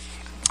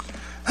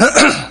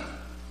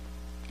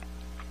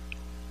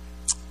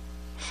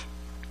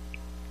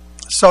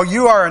 So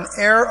you are an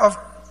heir of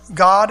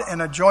God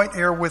and a joint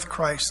heir with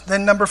Christ.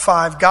 Then number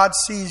 5, God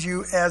sees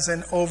you as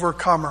an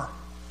overcomer.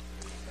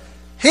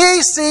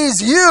 He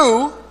sees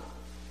you,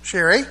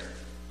 Sherry,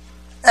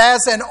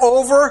 as an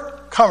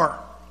overcomer.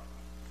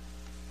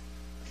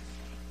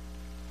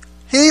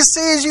 He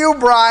sees you,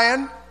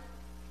 Brian,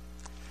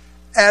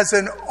 as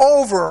an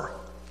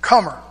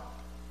overcomer.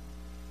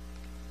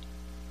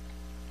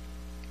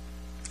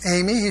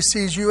 Amy, he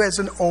sees you as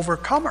an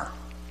overcomer.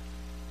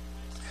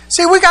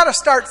 See, we got to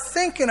start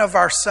thinking of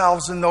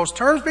ourselves in those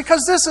terms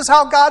because this is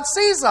how God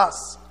sees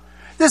us.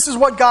 This is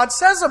what God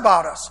says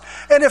about us.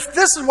 And if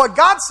this is what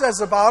God says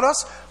about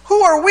us,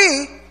 who are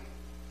we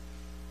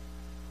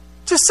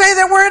to say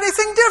that we're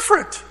anything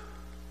different?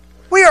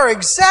 We are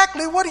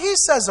exactly what He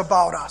says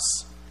about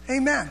us.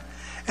 Amen.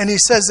 And He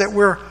says that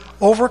we're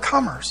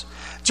overcomers.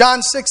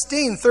 John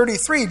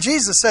 16:33,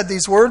 Jesus said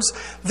these words,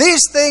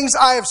 "These things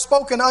I have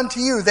spoken unto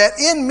you, that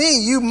in me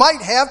you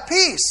might have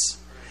peace.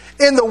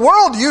 In the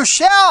world you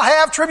shall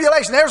have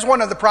tribulation." There's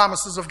one of the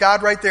promises of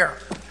God right there.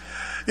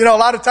 You know, a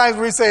lot of times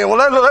we say, well,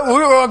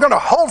 we're going to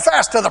hold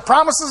fast to the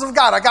promises of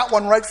God. I got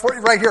one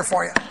right here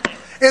for you.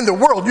 In the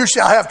world you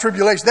shall have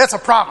tribulation. That's a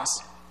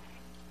promise.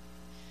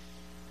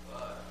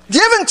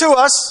 Given to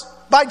us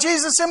by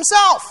Jesus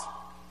Himself.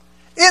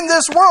 In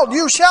this world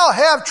you shall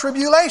have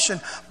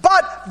tribulation,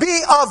 but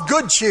be of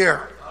good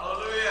cheer.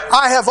 Hallelujah.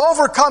 I have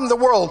overcome the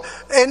world.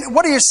 And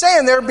what are you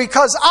saying there?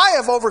 Because I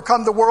have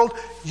overcome the world,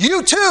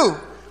 you too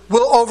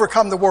will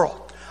overcome the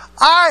world.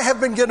 I have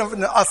been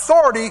given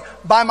authority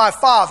by my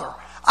Father.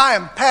 I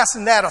am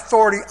passing that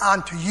authority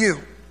on to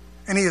you.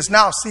 And He is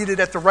now seated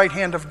at the right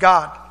hand of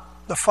God,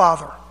 the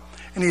Father.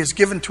 And He has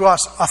given to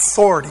us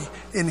authority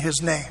in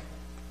His name.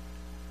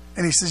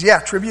 And He says, yeah,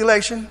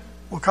 tribulation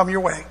will come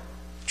your way.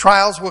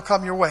 Trials will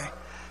come your way.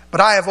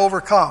 But I have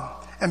overcome.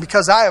 And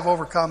because I have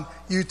overcome,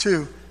 you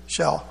too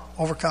shall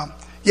overcome.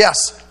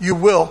 Yes, you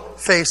will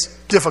face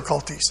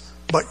difficulties,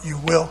 but you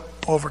will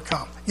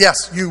overcome.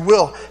 Yes, you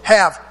will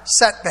have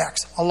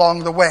setbacks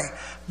along the way,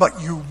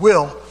 but you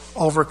will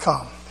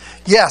overcome.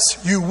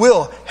 Yes, you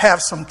will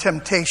have some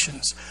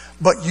temptations,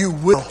 but you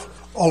will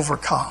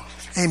overcome.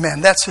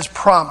 Amen. That's His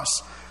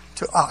promise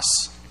to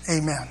us.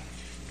 Amen.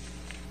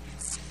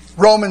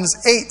 Romans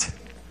 8,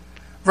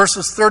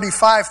 verses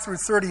 35 through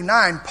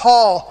 39,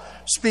 Paul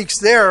speaks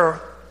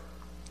there.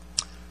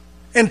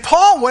 And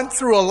Paul went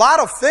through a lot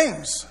of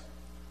things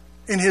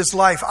in his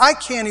life. I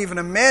can't even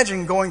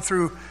imagine going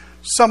through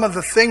some of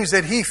the things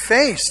that he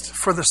faced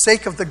for the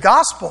sake of the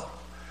gospel.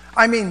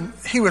 I mean,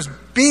 he was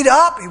beat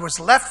up. He was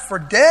left for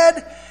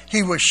dead.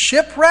 He was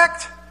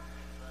shipwrecked.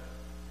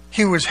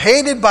 He was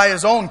hated by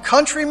his own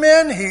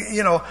countrymen.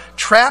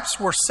 Traps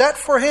were set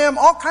for him.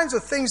 All kinds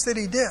of things that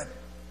he did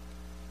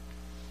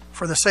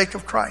for the sake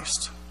of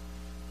Christ.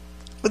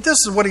 But this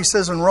is what he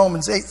says in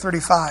Romans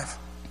 8:35.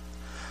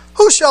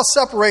 Who shall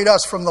separate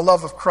us from the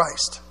love of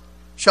Christ?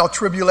 Shall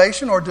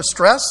tribulation or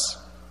distress,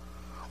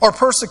 or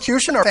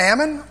persecution or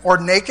famine, or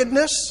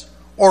nakedness,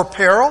 or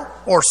peril,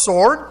 or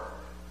sword?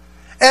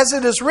 As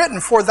it is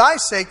written, for thy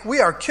sake we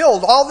are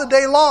killed all the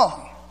day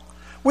long.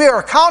 We are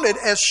accounted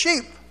as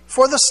sheep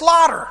for the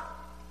slaughter.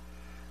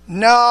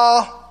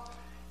 No,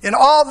 in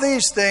all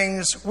these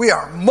things we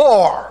are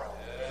more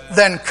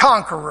than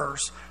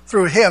conquerors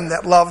through Him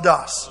that loved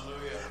us.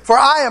 For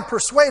I am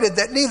persuaded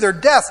that neither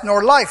death,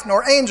 nor life,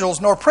 nor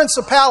angels, nor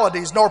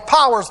principalities, nor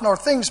powers, nor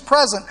things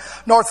present,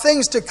 nor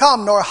things to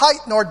come, nor height,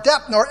 nor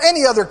depth, nor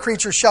any other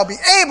creature shall be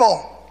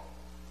able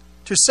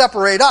to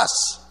separate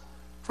us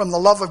from the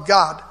love of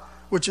God,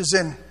 which is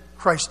in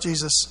Christ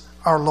Jesus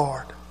our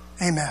Lord.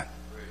 Amen.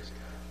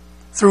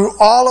 Through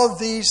all of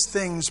these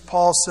things,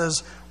 Paul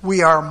says,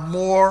 we are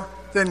more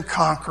than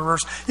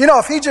conquerors. You know,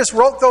 if he just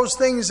wrote those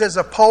things as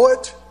a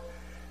poet,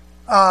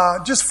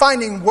 just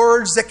finding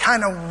words that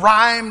kind of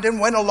rhymed and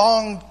went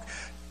along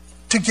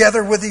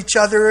together with each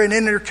other and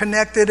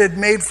interconnected and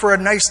made for a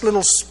nice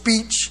little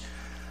speech,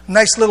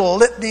 nice little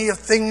litany of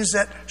things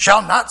that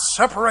shall not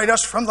separate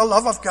us from the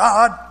love of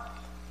God.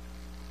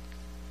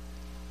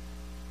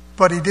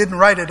 But he didn't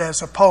write it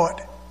as a poet.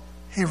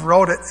 He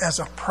wrote it as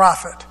a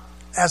prophet,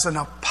 as an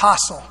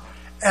apostle,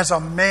 as a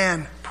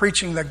man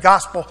preaching the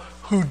gospel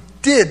who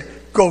did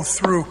go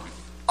through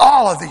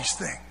all of these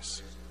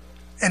things.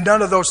 And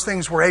none of those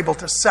things were able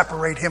to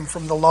separate him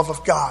from the love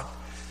of God.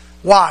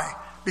 Why?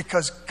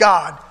 Because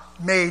God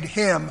made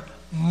him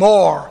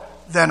more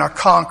than a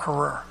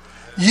conqueror.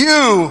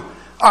 You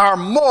are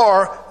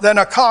more than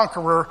a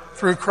conqueror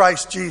through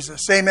Christ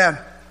Jesus. Amen.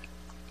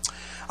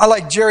 I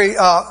like Jerry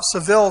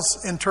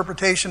Saville's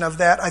interpretation of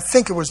that. I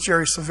think it was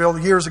Jerry Saville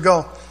years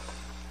ago.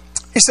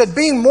 He said,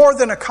 being more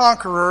than a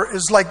conqueror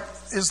is like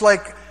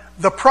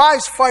the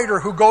prize fighter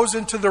who goes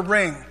into the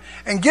ring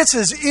and gets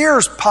his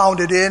ears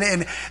pounded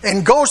in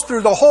and goes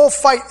through the whole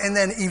fight and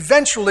then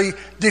eventually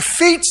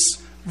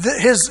defeats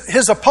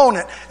his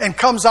opponent and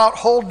comes out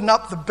holding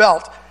up the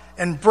belt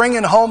and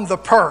bringing home the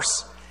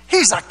purse.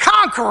 He's a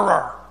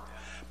conqueror.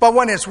 But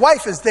when his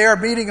wife is there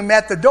meeting him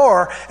at the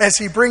door as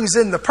he brings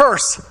in the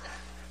purse,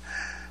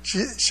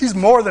 she's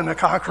more than a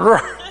conqueror.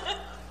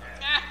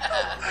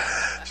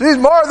 She's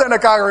more than a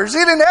conqueror. She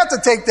didn't have to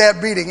take that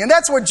beating. And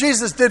that's what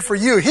Jesus did for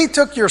you. He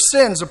took your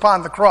sins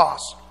upon the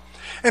cross.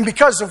 And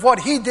because of what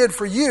he did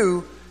for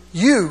you,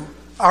 you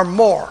are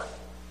more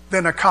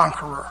than a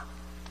conqueror.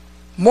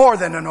 More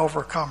than an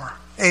overcomer.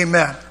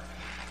 Amen.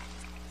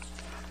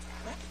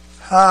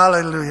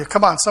 Hallelujah.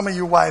 Come on, some of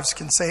you wives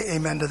can say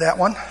amen to that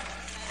one.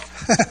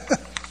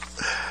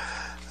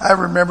 I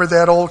remember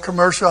that old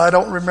commercial. I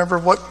don't remember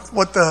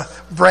what the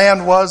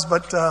brand was,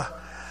 but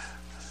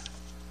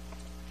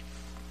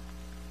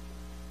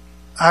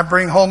I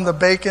bring home the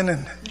bacon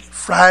and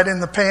fry it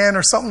in the pan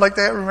or something like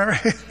that. Remember?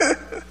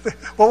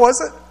 What was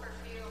it?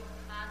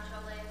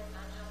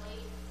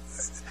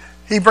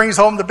 He brings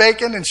home the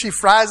bacon and she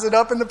fries it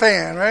up in the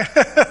pan, right?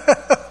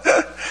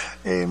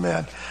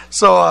 Amen.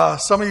 So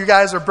some of you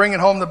guys are bringing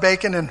home the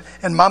bacon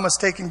and Mama's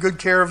taking good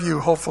care of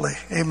you, hopefully.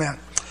 Amen.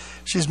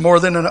 She's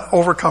more than an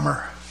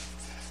overcomer.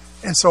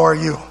 And so are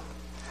you.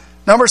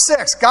 Number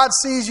 6, God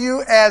sees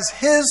you as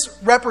his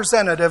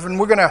representative. And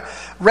we're going to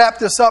wrap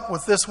this up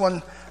with this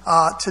one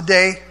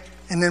today.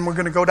 And then we're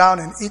going to go down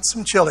and eat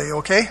some chili,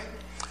 okay?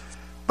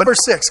 But number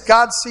 6,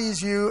 God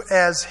sees you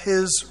as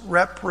his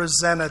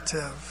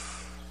representative.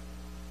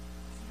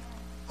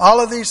 All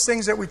of these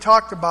things that we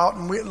talked about,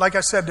 and like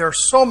I said, there are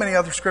so many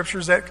other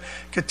scriptures that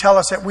could tell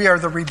us that we are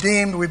the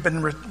redeemed, we've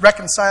been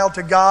reconciled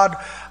to God,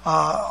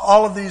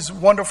 all of these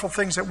wonderful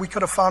things that we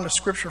could have found a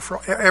scripture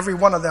for every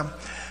one of them.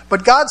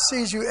 But God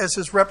sees you as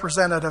his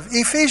representative.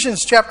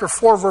 Ephesians chapter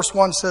 4, verse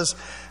 1 says,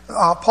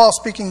 Paul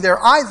speaking there,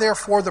 I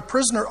therefore, the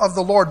prisoner of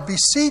the Lord,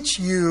 beseech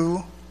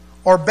you,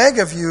 or beg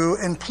of you,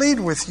 and plead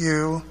with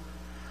you,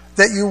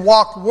 that you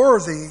walk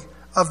worthy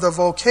of the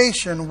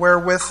vocation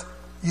wherewith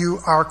you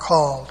are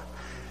called.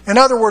 In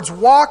other words,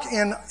 walk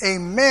in a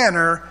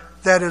manner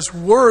that is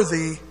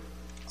worthy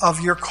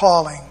of your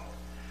calling.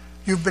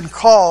 You've been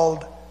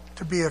called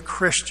to be a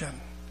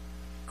Christian,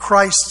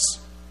 Christ's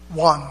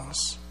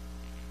ones,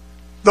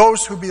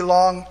 those who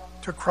belong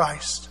to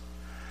Christ.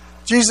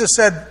 Jesus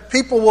said,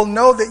 people will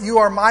know that you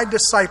are my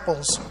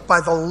disciples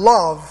by the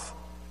love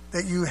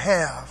that you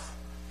have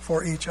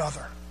for each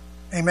other.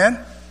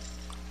 Amen?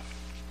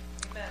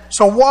 Amen.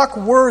 So walk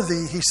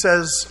worthy, he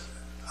says,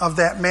 of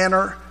that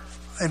manner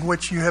in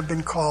which you have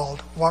been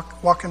called.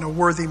 Walk in a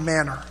worthy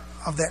manner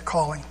of that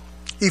calling.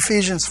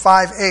 Ephesians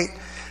 5:8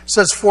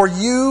 says, for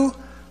you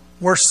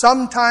were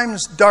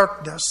sometimes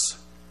darkness,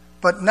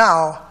 but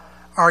now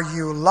are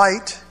you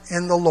light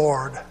in the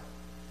Lord.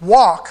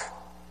 Walk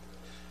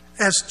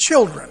as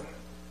children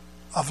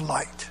of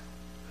light.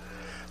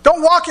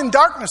 Don't walk in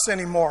darkness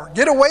anymore.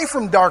 Get away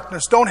from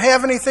darkness. Don't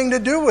have anything to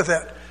do with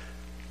it.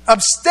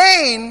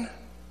 Abstain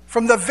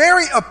from the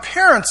very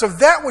appearance of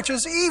that which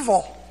is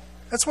evil.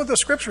 That's what the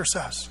scripture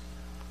says.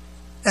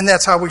 And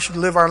that's how we should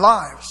live our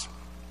lives.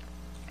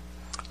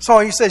 So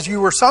he says,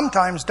 you were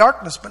sometimes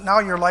darkness, but now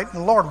you're light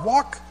in the Lord.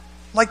 Walk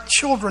like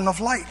children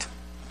of light.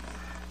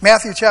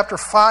 Matthew chapter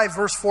 5,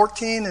 verse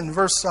 14 and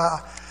verse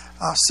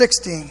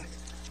 16.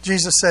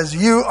 Jesus says,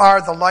 you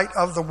are the light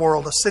of the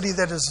world. A city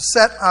that is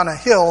set on a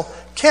hill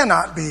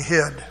cannot be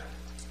hid.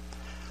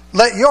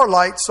 Let your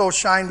light so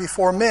shine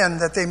before men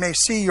that they may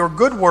see your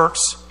good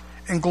works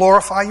and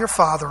glorify your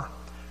Father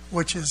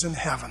which is in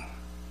heaven.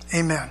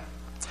 Amen.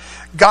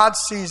 God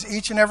sees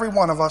each and every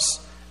one of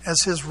us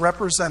as his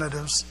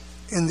representatives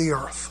in the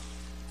earth.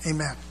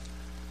 Amen.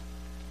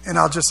 And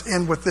I'll just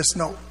end with this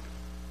note.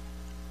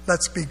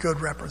 Let's be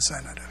good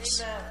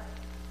representatives. Amen.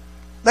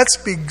 Let's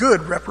be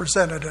good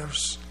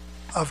representatives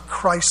of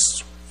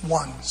Christ's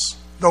ones,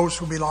 those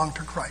who belong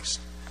to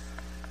Christ.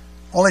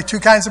 Only 2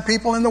 kinds of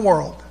people in the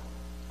world.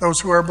 Those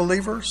who are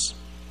believers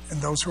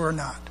and those who are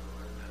not.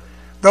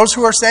 Those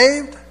who are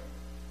saved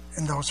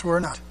and those who are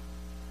not.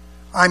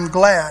 I'm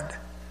glad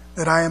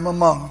that I am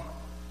among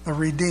the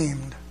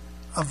redeemed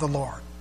of the Lord.